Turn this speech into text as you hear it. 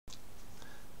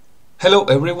Hello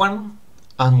everyone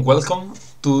and welcome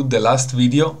to the last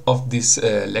video of this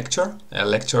lecture, a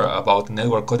lecture about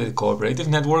network-coded cooperative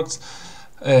networks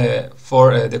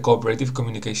for the Cooperative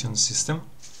Communication System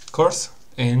course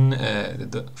in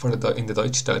the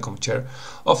Deutsche Telekom chair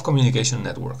of Communication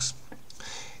Networks.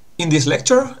 In this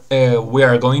lecture, we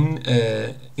are going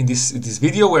in this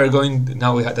video. We are going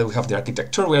now that we have the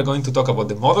architecture. We are going to talk about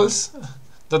the models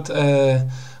that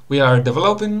we are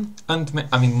developing, and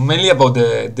mainly about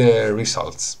the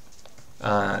results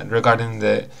regarding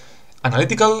the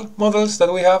analytical models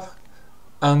that we have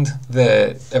and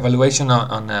the evaluation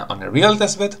on a real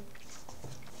testbed,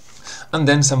 and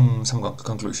then some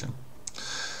conclusion.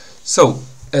 So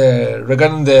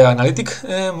regarding the analytic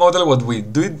model, what we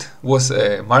did was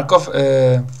a Markov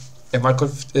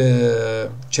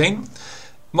chain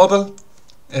model,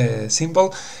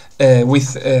 simple,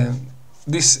 with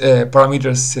these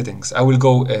parameter settings. I will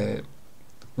go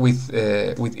with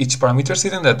each parameter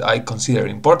setting that I consider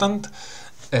important,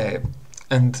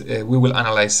 and we will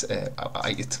analyze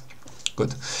it.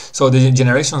 Good. So the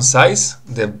generation size,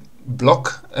 the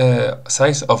block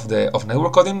size of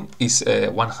network coding is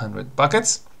 100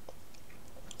 packets.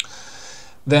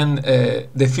 Then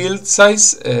the field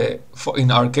size,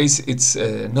 in our case, it's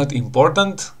not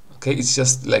important. Okay, it's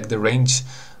just like the range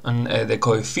and the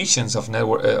coefficients of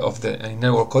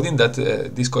network coding that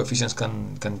these coefficients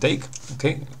can take.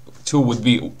 Okay, 2 would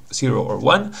be 0 or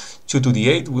 1. 2 to the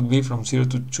 8 would be from 0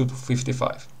 to 2 to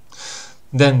 55.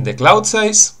 Then the cloud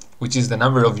size, which is the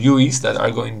number of UEs that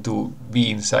are going to be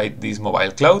inside this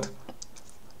mobile cloud.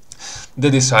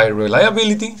 The desired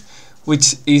reliability,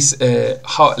 which is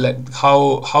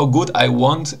how good I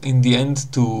want in the end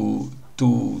to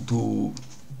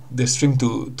the stream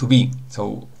to be.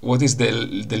 So what is the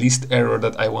least error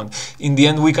that I want? In the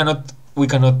end, we cannot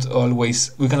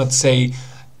say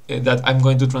that I'm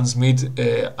going to transmit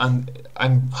and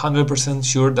I'm 100%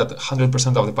 sure that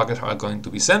 100% of the packets are going to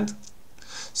be sent.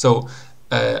 So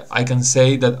I can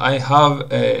say that I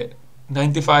have a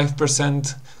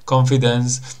 95%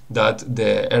 confidence that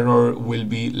the error will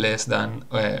be less than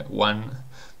 1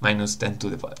 minus 10 to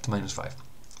the minus 5,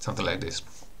 something like this.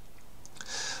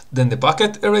 Then the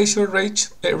packet erasure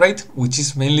rate, which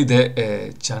is mainly the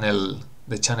channel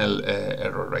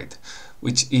error rate,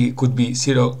 which it could be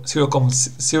 0.02,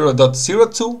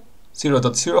 0.04,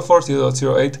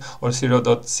 0.08, or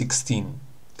 0.16.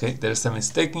 Okay, there's a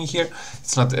mistake in here.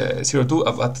 It's not 0.2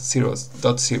 but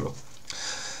 0.0.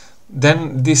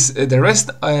 Then the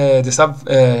rest, the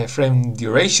subframe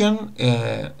duration,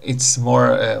 it's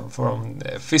more from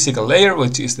the physical layer,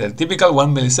 which is the typical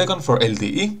 1 millisecond for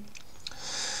LTE.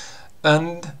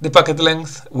 And the packet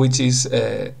length, which is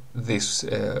this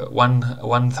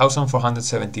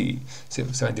 1470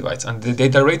 bytes, and the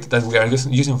data rate that we are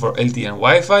using for LTE and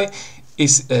Wi-Fi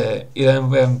is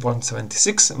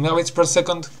 11.76 megabytes per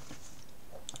second,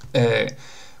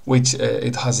 which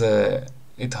it has a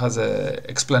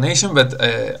explanation, but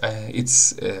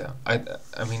it's I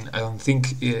don't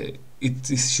think it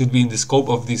should be in the scope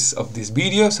of this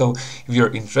video. So if you're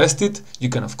interested, you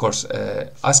can of course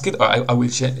ask it, or I will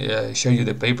share you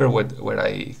the paper where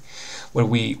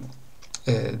we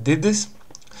did this.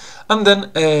 And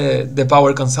then the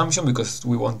power consumption, because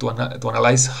we want to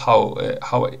analyze how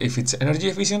if it's energy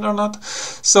efficient or not.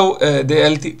 So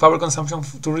the power consumption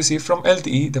to receive from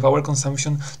LTE, the power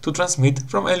consumption to transmit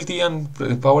from LTE, and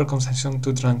the power consumption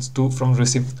from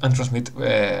receive and transmit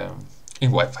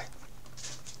in Wi-Fi.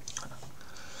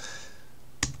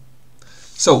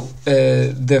 So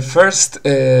the first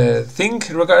thing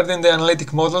regarding the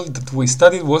analytic model that we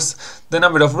studied was the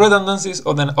number of redundancies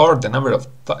or the number of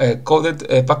coded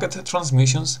packet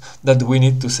transmissions that we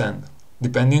need to send,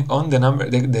 depending on the number,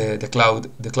 the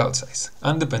cloud size,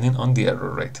 and depending on the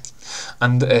error rate.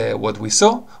 And what we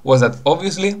saw was that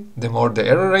obviously the more the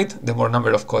error rate, the more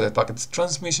number of coded packet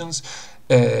transmissions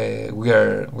we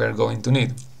are going to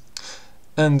need.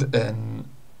 And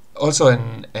also a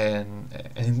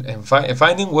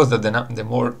finding was that the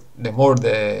more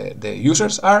the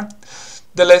users are,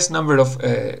 the less number of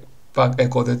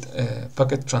coded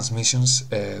packet transmissions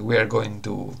we are going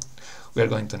to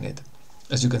need,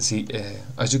 as you can see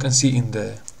in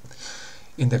the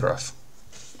graph.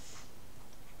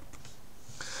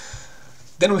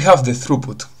 Then we have the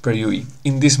throughput per UE.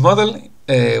 In this model,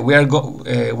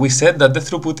 we said that the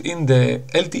throughput in the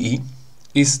LTE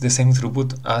is the same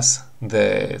throughput as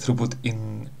the throughput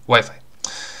in Wi-Fi,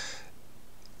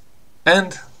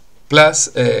 and plus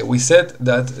we said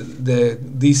that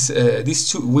these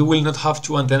two, we will not have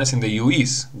two antennas in the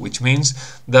UEs, which means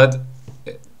that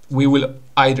we will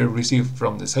either receive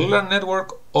from the cellular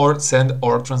network or send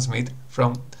or transmit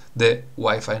from the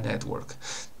Wi-Fi network.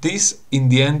 This in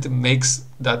the end makes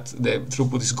that the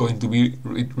throughput is going to be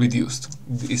reduced.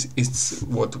 It's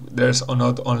what there's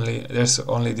only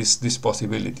this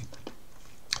possibility.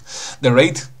 The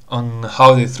rate on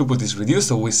how the throughput is reduced,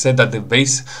 so we said that the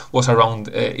base was around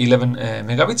 11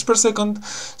 megabits per second.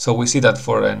 So we see that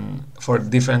for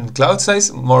different cloud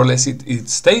size, more or less it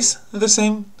stays the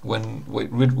same. When we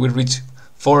reach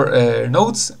 4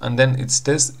 nodes, and then it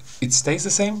stays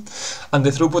the same, and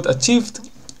the throughput achieved,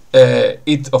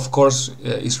 it of course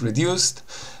is reduced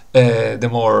the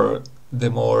more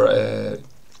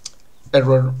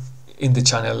error in the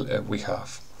channel we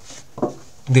have.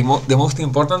 The most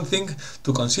important thing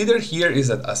to consider here is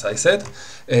that, as I said,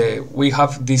 we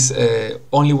have this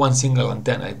only one single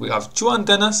antenna. If we have 2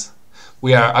 antennas,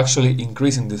 we are actually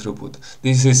increasing the throughput.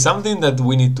 This is something that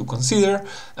we need to consider,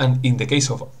 and in the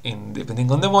case of,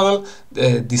 depending on the model,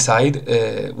 decide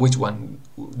which one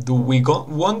do we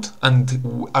want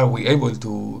and are we able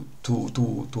to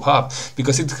have,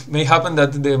 because it may happen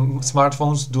that the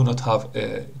smartphones do not have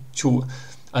 2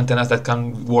 antennas that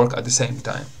can work at the same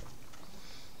time.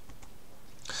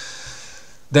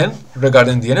 Then,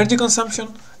 regarding the energy consumption,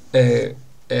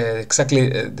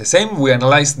 exactly the same. We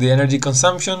analyzed the energy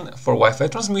consumption for Wi-Fi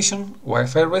transmission,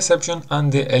 Wi-Fi reception,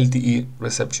 and the LTE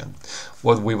reception.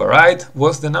 What we varied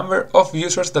was the number of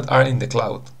users that are in the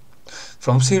cloud,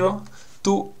 from 0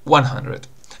 to 100.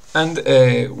 And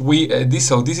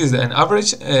this is an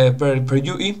average per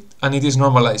UE, and it is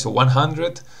normalized. So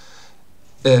 100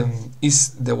 is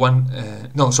the one.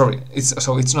 No, sorry,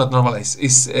 it's not normalized.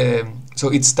 So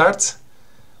it starts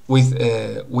with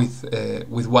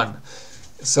 1.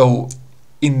 So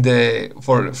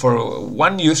for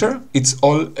one user, it's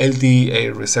all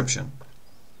LTE reception,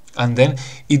 and then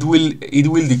it will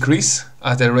decrease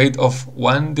at a rate of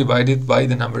 1 divided by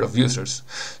the number of users.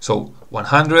 So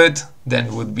 100,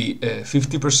 then would be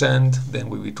 50%, then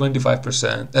would be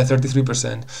 25%,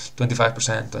 33%,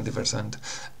 25%, 20%,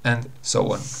 and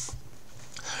so on.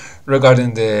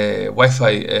 Regarding the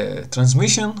Wi-Fi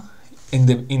transmission, in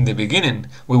the beginning,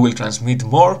 we will transmit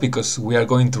more because we are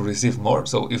going to receive more.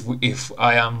 So if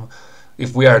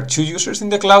we are 2 users in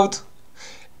the cloud,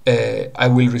 I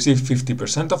will receive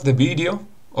 50% of the video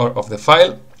or of the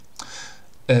file,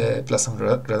 plus some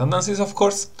redundancies, of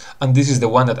course, and this is the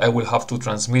one that I will have to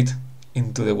transmit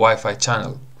into the Wi-Fi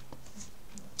channel.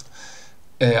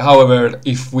 However,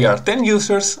 if we are 10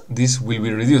 users, this will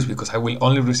be reduced because I will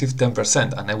only receive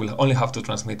 10% and I will only have to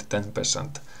transmit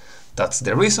 10%. That's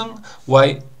the reason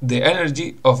why the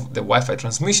energy of the Wi-Fi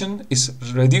transmission is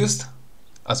reduced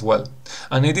as well,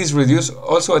 and it is reduced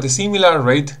also at a similar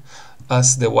rate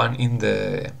as the one in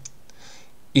the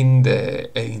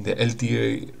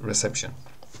LTE reception.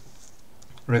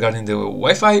 Regarding the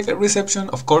Wi-Fi reception,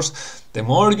 of course, the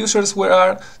more users we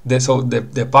are,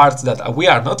 the parts that we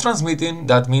are not transmitting,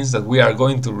 that means that we are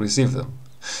going to receive them.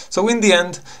 So in the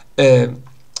end,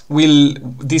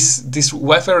 this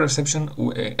Wi-Fi reception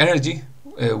energy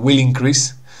will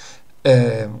increase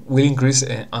in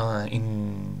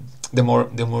the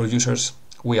more users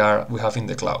we have in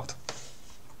the cloud.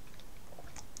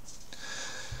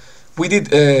 We did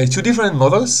 2 different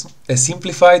models, a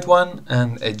simplified one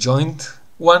and a joint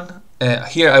one.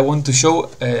 Here I want to show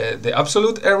the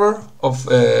absolute error of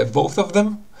both of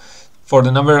them for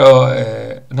the number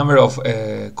of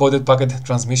coded packet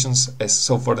transmissions.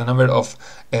 So for the number of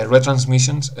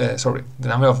retransmissions, the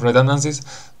number of redundancies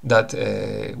that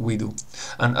we do.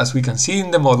 And as we can see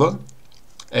in the model,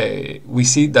 we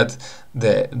see that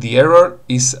the error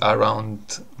is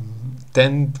around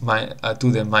 10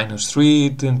 to the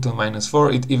 -3, 10 to the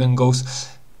 -4. It even goes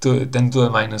to 10 to the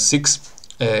 -6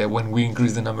 when we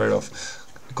increase the number of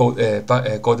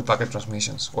coded packet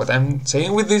transmissions. What I'm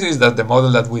saying with this is that the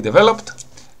model that we developed,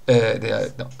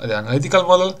 the analytical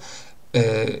model,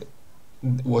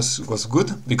 was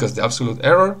good because the absolute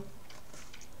error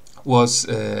was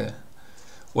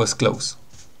close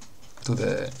to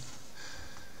the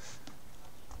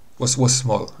was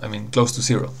small. I mean, close to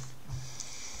 0.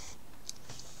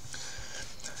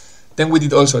 Then we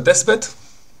did also a test bed.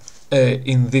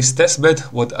 In this test bed,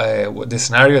 what the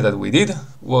scenario that we did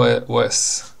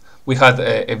was we had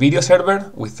a video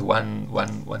server with one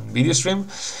video stream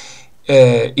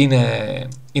in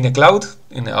a cloud,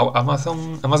 in our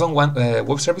Amazon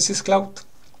Web Services cloud,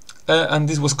 and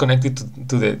this was connected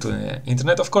to the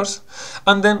internet, of course.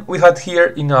 And then we had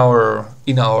here in our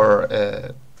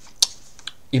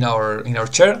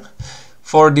chair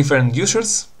 4 different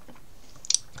users.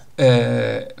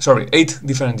 8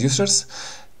 different users.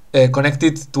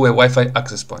 connected to a Wi-Fi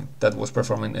access point that was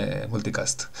performing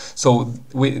multicast. So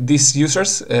these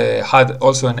users had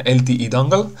also an LTE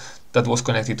dongle that was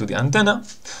connected to the antenna,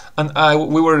 and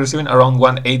we were receiving around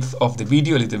 1/8 of the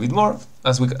video, a little bit more,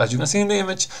 as you can see in the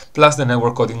image, plus the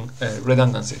network coding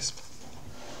redundancies.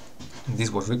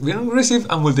 This was being received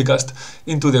and multicast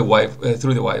into the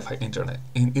through the Wi-Fi internet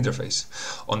interface.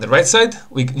 On the right side,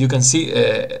 you can see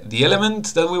the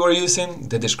element that we were using,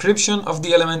 the description of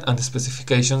the element, and the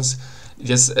specifications.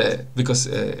 Just because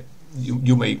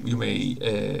you may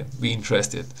be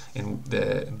interested in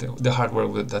the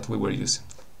hardware that we were using.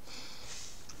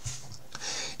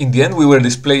 In the end, we were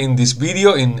displaying this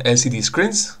video in LCD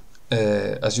screens,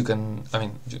 as you can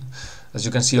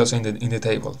see also in the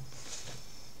table.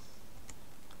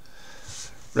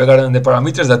 Regarding the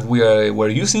parameters that we were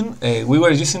using, we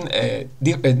were using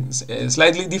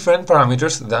slightly different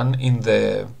parameters than in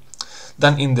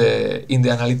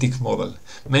the analytic model.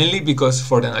 Mainly because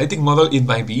for the analytic model, it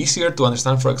might be easier to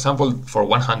understand, for example, for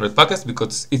 100 packets,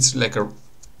 because it's like a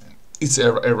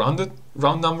round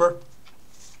number.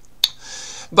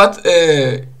 But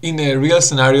in a real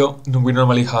scenario, we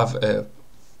normally have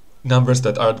numbers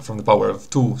that are from the power of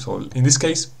 2. So in this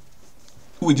case,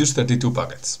 we use 32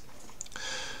 packets.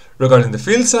 Regarding the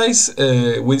field size,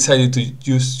 we decided to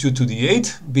use 2 to the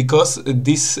 8 because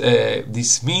this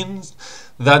means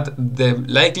that the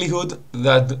likelihood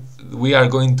that we are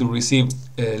going to receive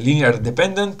linear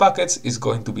dependent packets is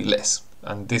going to be less.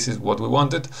 And this is what we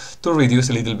wanted, to reduce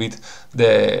a little bit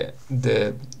the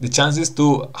chances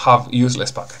to have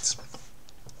useless packets.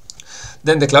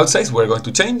 Then the cloud size we're going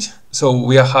to change. So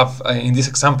we have, in this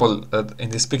example, in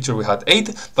this picture we had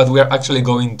 8, but we are actually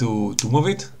going to move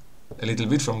it a little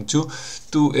bit from 2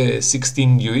 to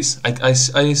 16 UEs. I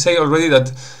say already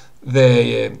that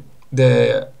the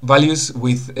values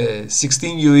with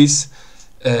 16 UEs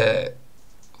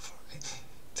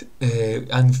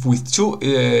and with 2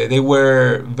 they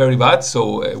were very bad,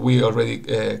 so we already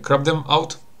cropped them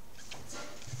out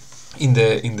in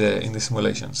the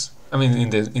simulations. I mean in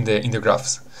the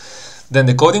graphs. Then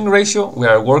the coding ratio, we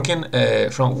are working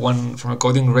from a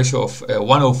coding ratio of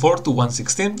 104 to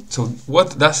 116. So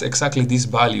what does exactly this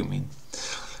value mean?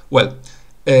 Well,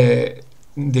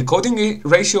 the coding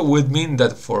ratio would mean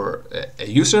that for a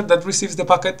user that receives the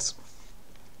packets,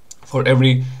 for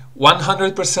every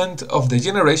 100% of the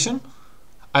generation,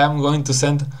 I am going to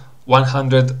send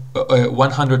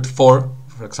 104,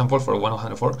 for example, for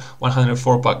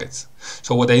 104 packets.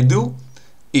 So what I do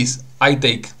is I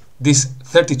take these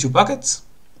 32 packets,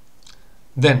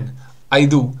 then I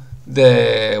do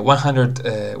the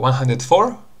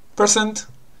 104%,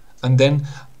 and then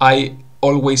I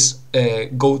always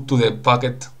go to the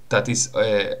packet that is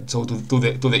so to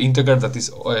the integer that is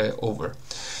over,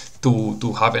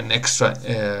 to have an extra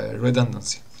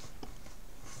redundancy.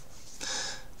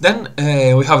 Then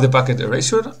we have the packet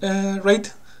erasure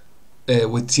rate,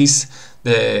 which is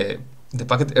the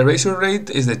packet erasure rate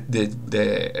is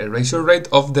the erasure rate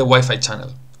of the Wi-Fi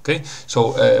channel. Okay,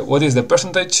 so what is the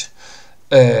percentage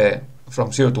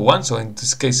from 0 to 1? So in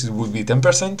this case, it would be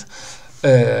 10%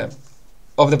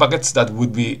 of the packets that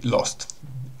would be lost.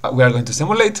 We are going to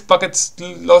simulate packets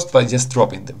lost by just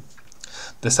dropping them.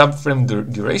 The subframe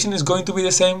duration is going to be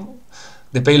the same.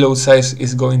 The payload size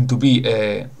is going to be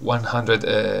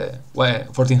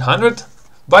 1400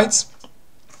 bytes.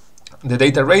 The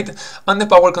data rate and the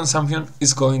power consumption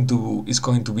is going to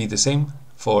be the same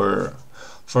for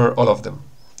all of them,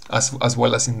 as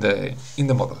well as in the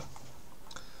model.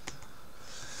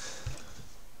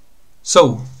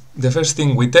 So the first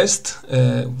thing we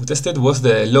tested was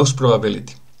the loss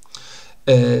probability.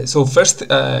 So first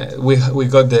we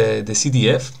got the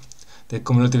CDF, the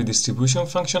cumulative distribution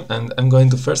function, and I'm going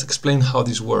to first explain how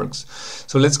this works.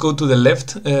 So let's go to the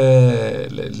left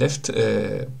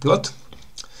plot,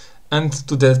 and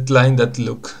to that line that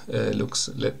looks.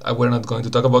 We're not going to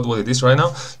talk about what it is right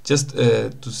now, just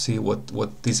to see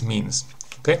what this means.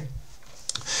 Okay.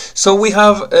 So we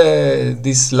have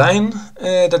this line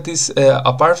that is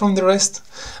apart from the rest,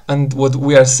 and what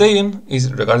we are saying is,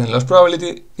 regarding loss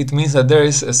probability, it means that there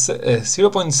is a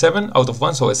 0.7 out of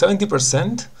 1, so a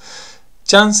 70%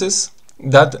 chances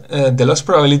that the loss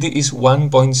probability is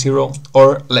 1.0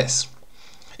 or less.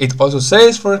 It also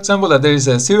says, for example, that there is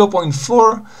a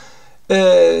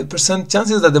 0.4%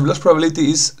 chances that the loss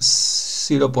probability is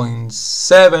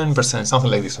 0.7%, something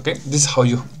like this. Okay, this is how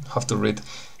you have to read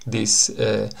this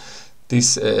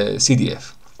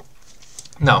CDF.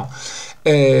 Now,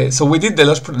 so we did the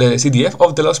CDF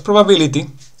of the loss probability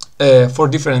for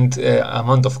different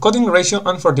amount of coding ratio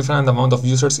and for different amount of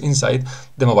users inside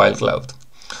the mobile cloud.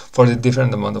 for the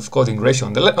different amount of coding ratio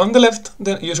on the left,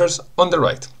 the users on the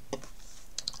right.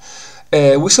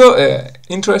 We saw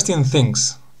interesting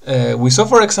things. We saw,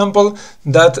 for example,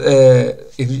 that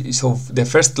the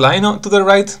first line to the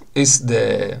right is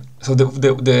the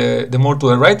more to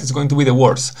the right is going to be the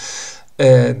worse.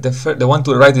 The one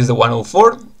to the right is the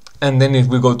 104, and then if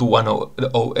we go to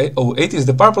 108 is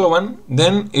the purple one.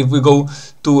 Then if we go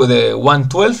to the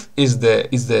 112 is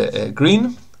the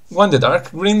green one, the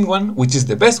dark green one, which is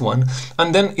the best one.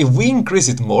 And then if we increase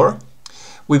it more,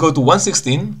 we go to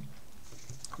 116.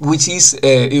 Which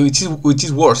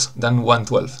is worse than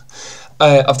 112.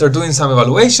 After doing some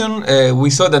evaluation, we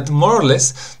saw that more or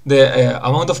less the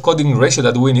amount of coding ratio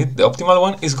that we need, the optimal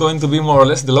one, is going to be more or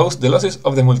less the losses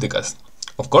of the multicast.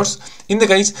 Of course, in the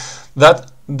case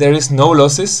that there is no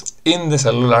losses in the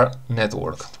cellular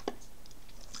network.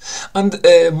 And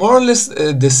more or less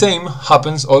the same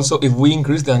happens also if we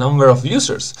increase the number of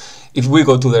users. If we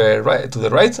go to the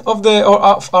right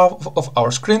of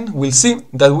our screen, we'll see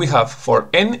that we have for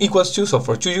n equals 2, so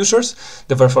for 2 users,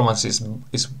 the performance is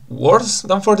worse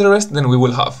than for the rest. Then we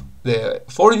will have the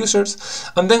 4 users,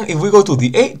 and then if we go to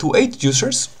the 8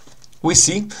 users, we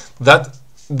see that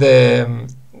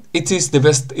it is the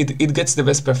best. It gets the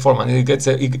best performance. It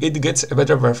gets a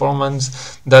better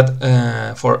performance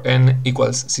that for n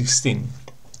equals 16.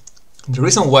 The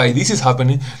reason why this is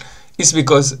happening is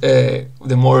because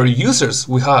the more users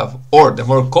we have, or the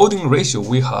more coding ratio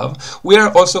we have, we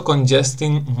are also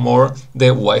congesting more the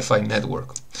Wi-Fi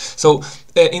network. So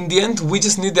in the end, we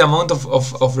just need the amount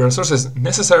of resources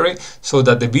necessary so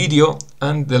that the video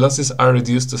and the losses are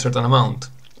reduced to a certain amount.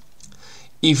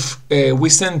 If we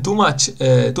send too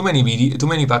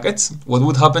many packets, what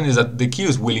would happen is that the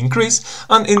queues will increase,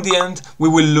 and in the end we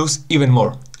will lose even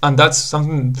more, and that's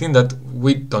something that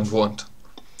we don't want.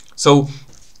 So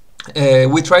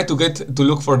we try to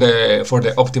look for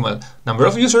the optimal number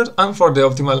of users and for the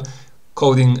optimal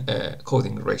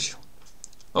coding ratio.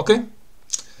 Okay.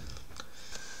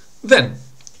 Then,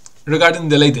 regarding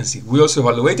the latency, we also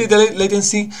evaluated the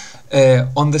latency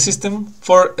on the system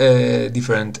for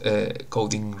different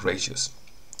coding ratios.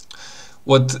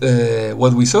 What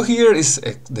we saw here is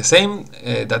the same,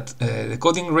 that the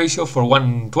coding ratio for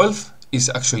 112 is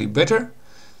actually better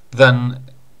than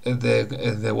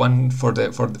the one for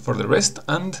the rest,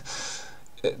 and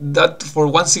that for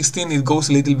 116 it goes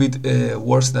a little bit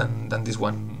worse than this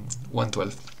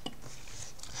 112.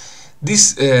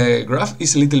 This graph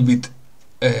is a little bit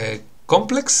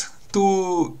complex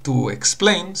to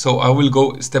explain, so I will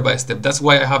go step by step. That's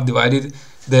why I have divided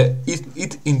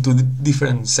it into the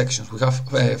different sections. We have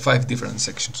 5 different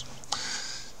sections.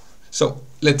 So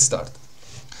let's start.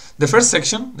 The first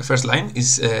section, the first line,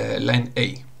 is line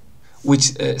A,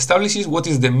 which establishes what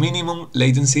is the minimum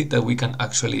latency that we can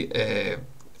actually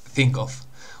think of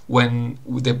when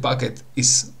the packet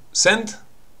is sent,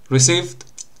 received,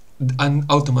 and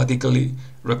automatically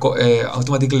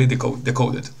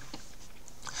decoded,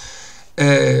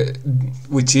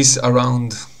 which is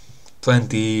around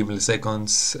 20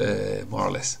 milliseconds, more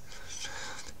or less.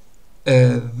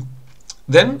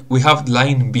 Then we have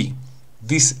line B.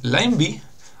 This line B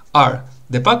are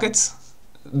the packets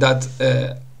that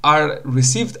are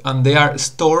received and they are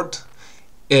stored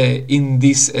in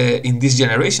this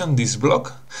generation, this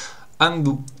block,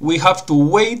 and we have to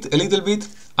wait a little bit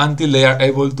until they are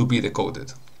able to be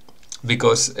decoded,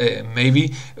 because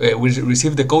maybe we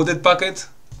receive the coded packet,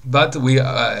 but we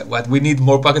need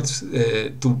more packets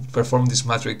to perform this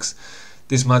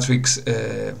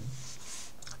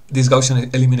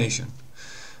Gaussian elimination.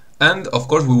 And of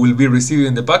course we will be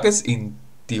receiving the packets in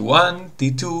T1,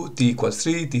 T2, T equals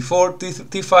 3, T4,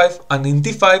 T5, and in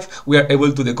T5 we are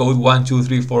able to decode 1, 2,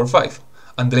 3, 4, 5,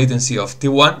 and the latency of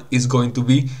T1 is going to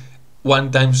be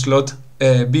 1 time slot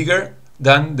bigger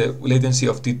than the latency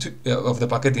of T2 of the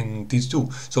packet in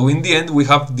T2. So in the end we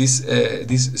have this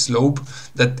slope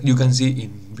that you can see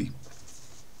in B.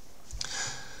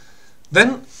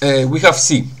 Then we have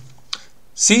C.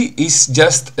 C is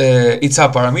just it's a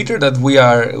parameter that we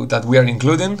are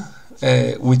including,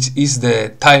 which is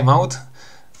the timeout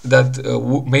that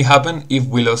may happen if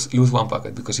we lose one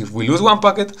packet. Because if we lose one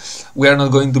packet, we are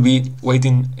not going to be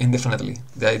waiting indefinitely.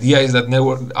 The idea is that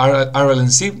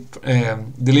RLNC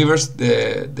delivers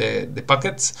the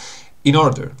packets in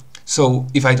order. So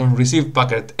if I don't receive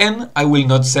packet n, I will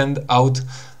not send out.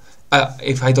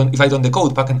 If I don't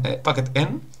decode packet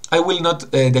n, I will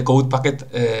not decode packet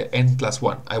n plus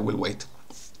 1. I will wait.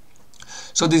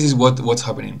 So this is what's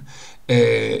happening.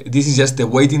 This is just the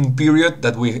waiting period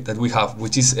that we have,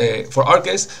 which is for our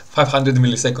case 500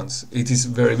 milliseconds. It is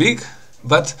very big,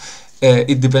 but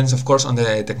it depends, of course, on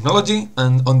the technology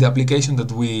and on the application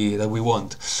that we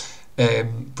want.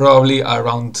 Probably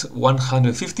around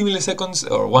 150 milliseconds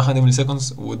or 100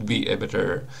 milliseconds would be a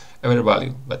better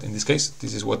value. But in this case,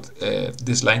 this is what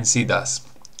this line C does.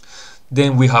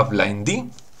 Then we have line D.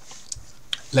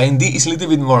 Line D is a little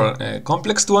bit more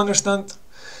complex to understand.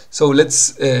 So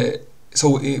let's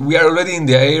we are already in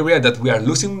the area that we are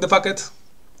losing the packet,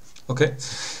 okay?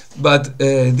 But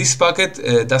this packet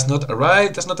does not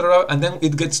arrive, and then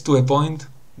it gets to a point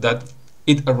that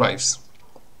it arrives.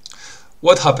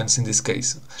 What happens in this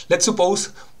case? Let's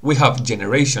suppose we have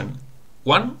generation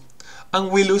 1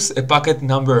 and we lose a packet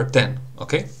number 10,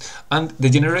 okay? And the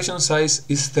generation size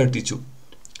is 32.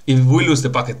 If we lose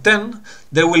the packet 10,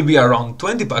 there will be around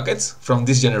 20 packets from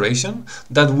this generation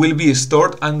that will be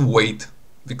stored and wait,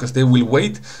 because they will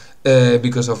wait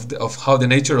because of how the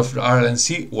nature of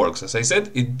RLNC works. As I said,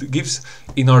 it gives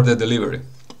in order delivery.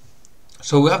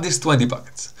 So we have these 20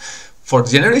 packets. For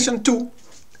generation 2,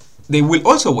 they will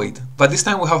also wait, but this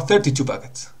time we have 32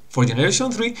 packets. For generation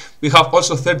 3, we have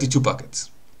also 32 packets.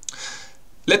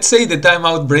 Let's say the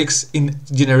timeout breaks in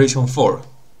generation 4.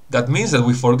 That means that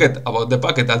we forget about the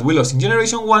packet that we lost in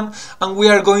generation 1, and we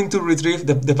are going to retrieve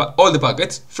all the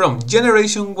packets from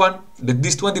generation 1,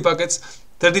 these 20 packets,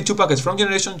 32 packets from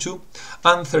generation 2,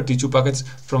 and 32 packets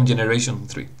from generation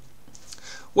 3.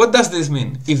 What does this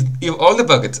mean? If all the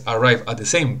packets arrive at the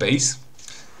same pace,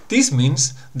 this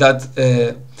means that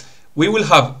we will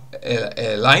have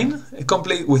a line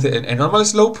complete with a normal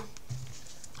slope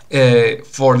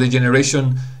for the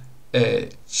generation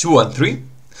 2 and 3,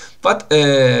 but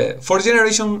for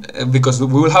generation, because we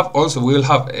will have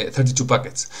 32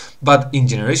 packets, but in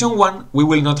generation 1 we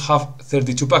will not have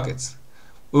 32 packets,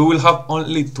 we will have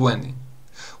only 20.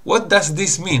 What does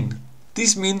this mean?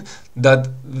 This means that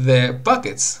the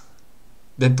packets,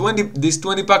 these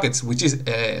 20 packets, which is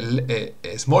a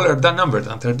smaller number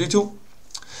than 32,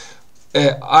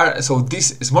 so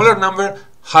this smaller number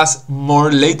has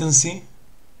more latency,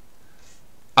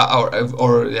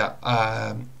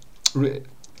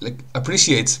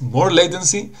 appreciates more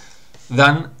latency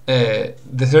than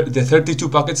the 32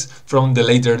 packets from the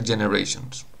later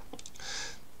generations.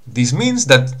 This means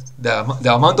that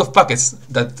the amount of packets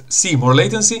that see more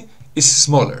latency is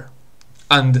smaller,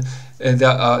 and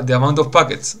the amount of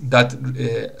packets that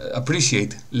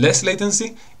appreciate less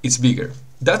latency is bigger.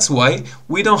 That's why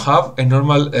we don't have a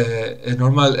normal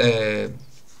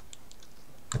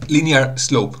linear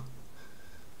slope.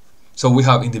 So we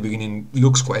have, in the beginning,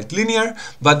 looks quite linear,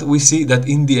 but we see that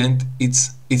in the end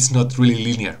it's not really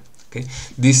linear. Okay,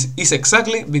 this is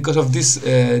exactly because of this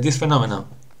phenomenon,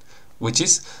 which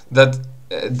is that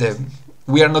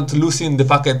we are not losing the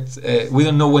packet. We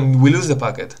don't know when we lose the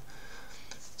packet.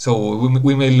 So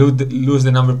we may lose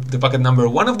the packet number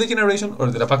 1 of the generation, or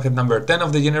the packet number 10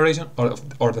 of the generation,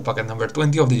 or the packet number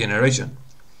 20 of the generation.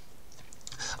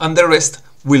 And the rest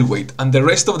will wait. And the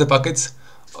rest of the packets,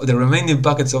 the remaining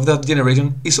packets of that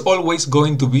generation, is always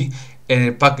going to be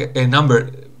a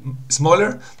number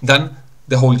smaller than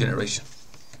the whole generation.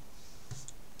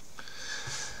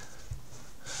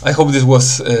 I hope this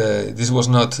was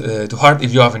not too hard.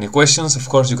 If you have any questions, of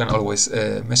course, you can always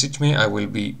message me. I will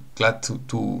be glad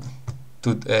to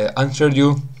answer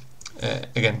you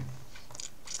again.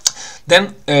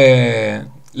 Then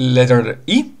letter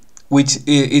E, which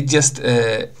it just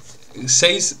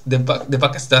says the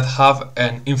packets that have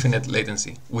an infinite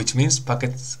latency, which means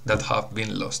packets that have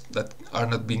been lost, that are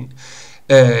not being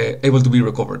able to be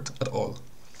recovered at all.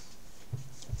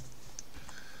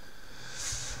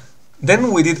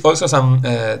 Then we did also some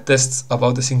tests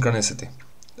about the synchronicity.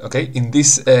 Okay, in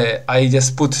this I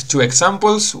just put 2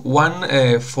 examples,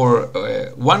 one for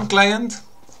one client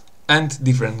and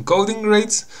different coding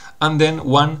rates, and then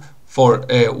one for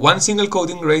one single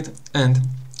coding rate and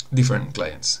different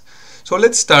clients. So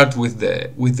let's start with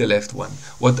the left one.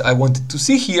 What I wanted to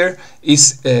see here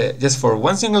is just for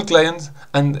one single client,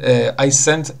 and I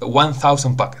sent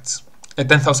 1,000 packets,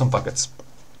 10,000 packets,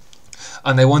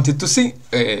 and I wanted to see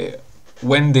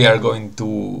when they are going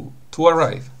to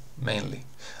arrive, mainly.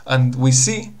 And we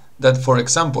see that, for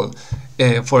example,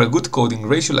 for a good coding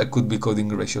ratio, like could be coding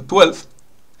ratio 12,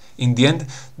 in the end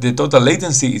the total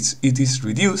latency is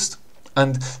reduced,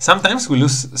 and sometimes we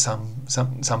lose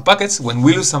some packets. When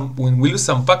we lose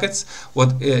some packets,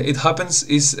 what it happens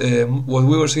is what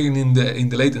we were seeing in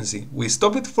the latency. We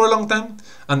stop it for a long time,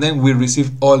 and then we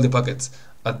receive all the packets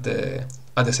at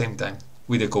the same time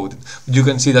with the code. You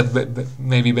can see that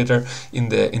maybe better in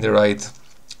the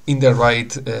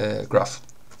right graph.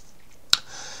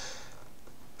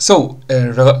 So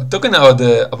talking about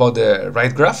the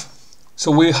right graph, So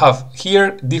we have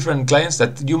here different clients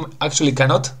that you actually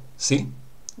cannot see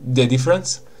the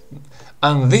difference.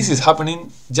 And this is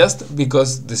happening just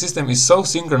because the system is so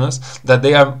synchronous that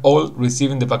they are all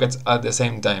receiving the packets at the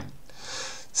same time.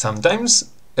 Sometimes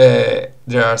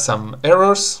there are some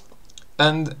errors,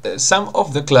 and some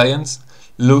of the clients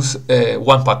lose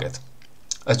one packet.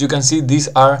 As you can see, these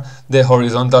are the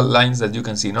horizontal lines that you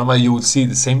can see. Normally you would see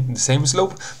the same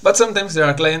slope, but sometimes there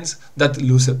are clients that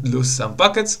lose some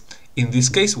packets. In this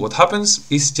case, what happens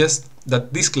is just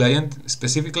that this client,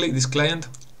 specifically this client,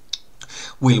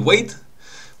 will wait,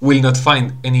 will not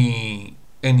find any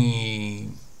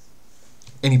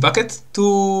packet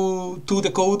to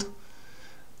the code,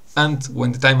 and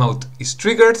when the timeout is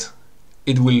triggered,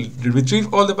 it will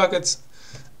retrieve all the packets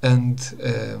and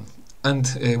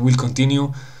will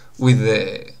continue with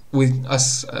the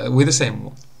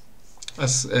same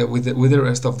as with the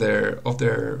rest of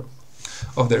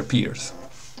their peers.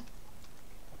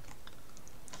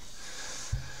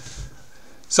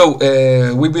 So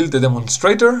we built a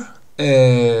demonstrator.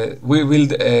 We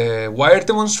built a wired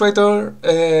demonstrator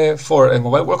for a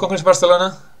Mobile World Congress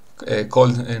Barcelona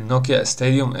called Nokia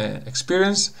Stadium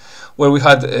Experience, where we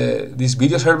had this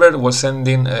video server was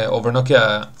sending over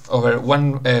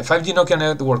one 5G Nokia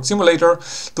network simulator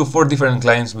to 4 different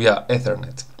clients via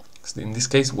Ethernet. In this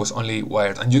case, was only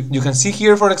wired, and you can see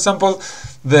here, for example,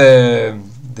 the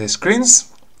screens,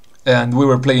 and we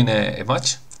were playing a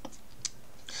match.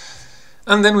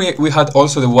 And then we had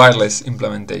also the wireless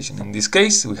implementation. In this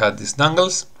case, we had these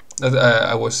dongles that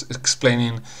I was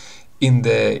explaining in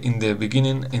the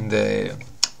beginning, not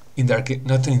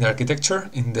in the architecture,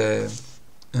 in the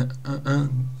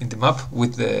map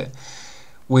with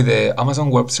the Amazon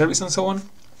Web Service and so on.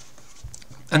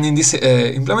 And in this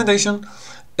implementation,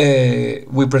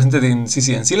 we presented in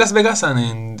CCNC Las Vegas and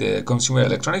in the Consumer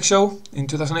Electronics Show in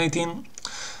 2018.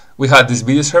 We had this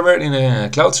video server in a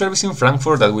cloud service in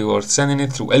Frankfurt that we were sending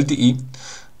it through LTE,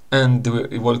 and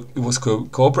it was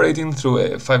cooperating through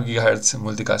a 5 GHz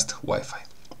multicast Wi-Fi.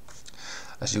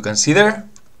 As you can see there,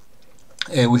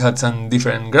 we had some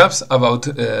different graphs about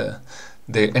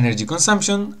the energy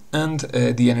consumption and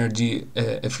the energy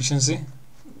efficiency.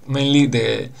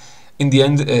 Mainly, in the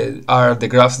end, are the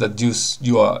graphs that you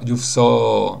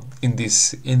saw in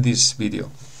this video.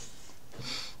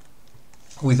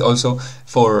 With also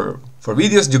for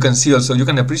videos, you can see also, you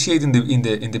can appreciate in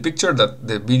the picture that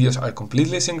the videos are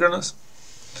completely synchronous.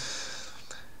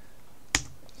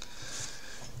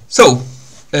 So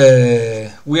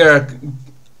we are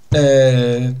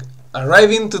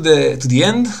arriving to the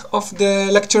end of the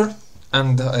lecture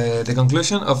and the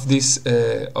conclusion of this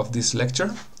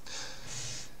lecture.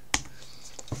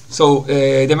 So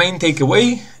the main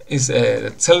takeaway is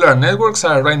that cellular networks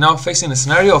are right now facing a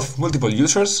scenario of multiple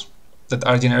users that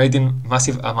are generating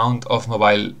massive amount of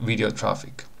mobile video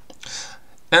traffic,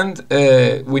 and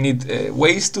we need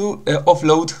ways to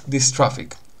offload this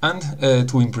traffic and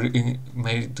to increase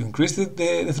the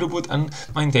throughput and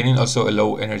maintaining also a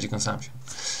low energy consumption.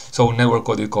 So network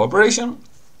coded cooperation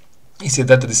is a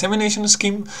data dissemination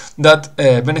scheme that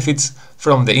benefits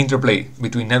from the interplay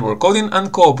between network coding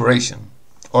and cooperation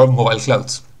or mobile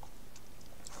clouds.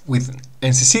 With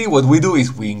NCC, what we do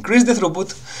is we increase the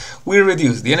throughput, we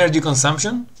reduce the energy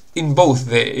consumption in both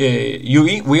the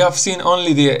UE. We have seen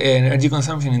only the energy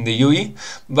consumption in the UE,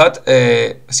 but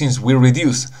since we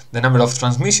reduce the number of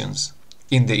transmissions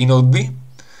in the eNode B,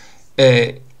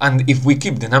 and if we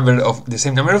keep the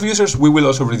same number of users, we will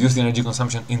also reduce the energy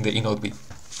consumption in the eNode B.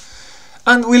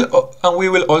 And we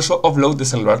will also offload the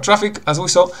cellular traffic, as we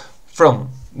saw, from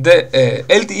the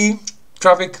LTE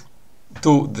traffic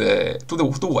to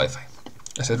Wi-Fi.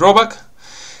 As a drawback,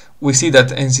 we see that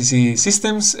NCC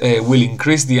systems will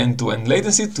increase the end-to-end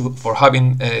latency for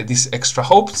having these extra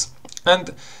hops,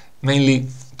 and mainly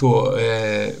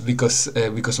because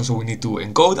also we need to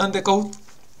encode and decode,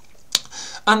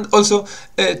 and also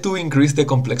to increase the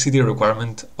complexity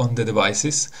requirement on the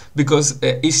devices, because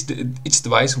each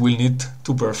device will need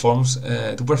to perform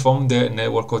the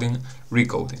network coding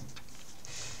recoding.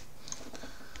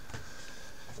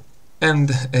 And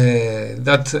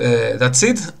that's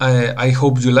it. I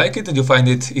hope you like it and you find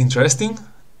it interesting.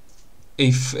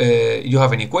 If you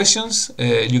have any questions,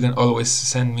 you can always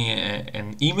send me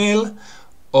an email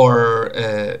or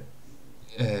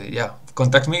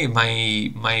contact me.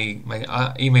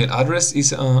 My email address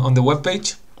is on the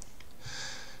webpage.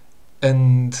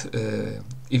 And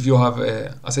if you have,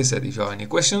 as I said, if you have any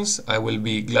questions, I will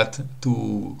be glad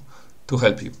to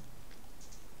help you.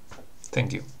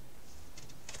 Thank you.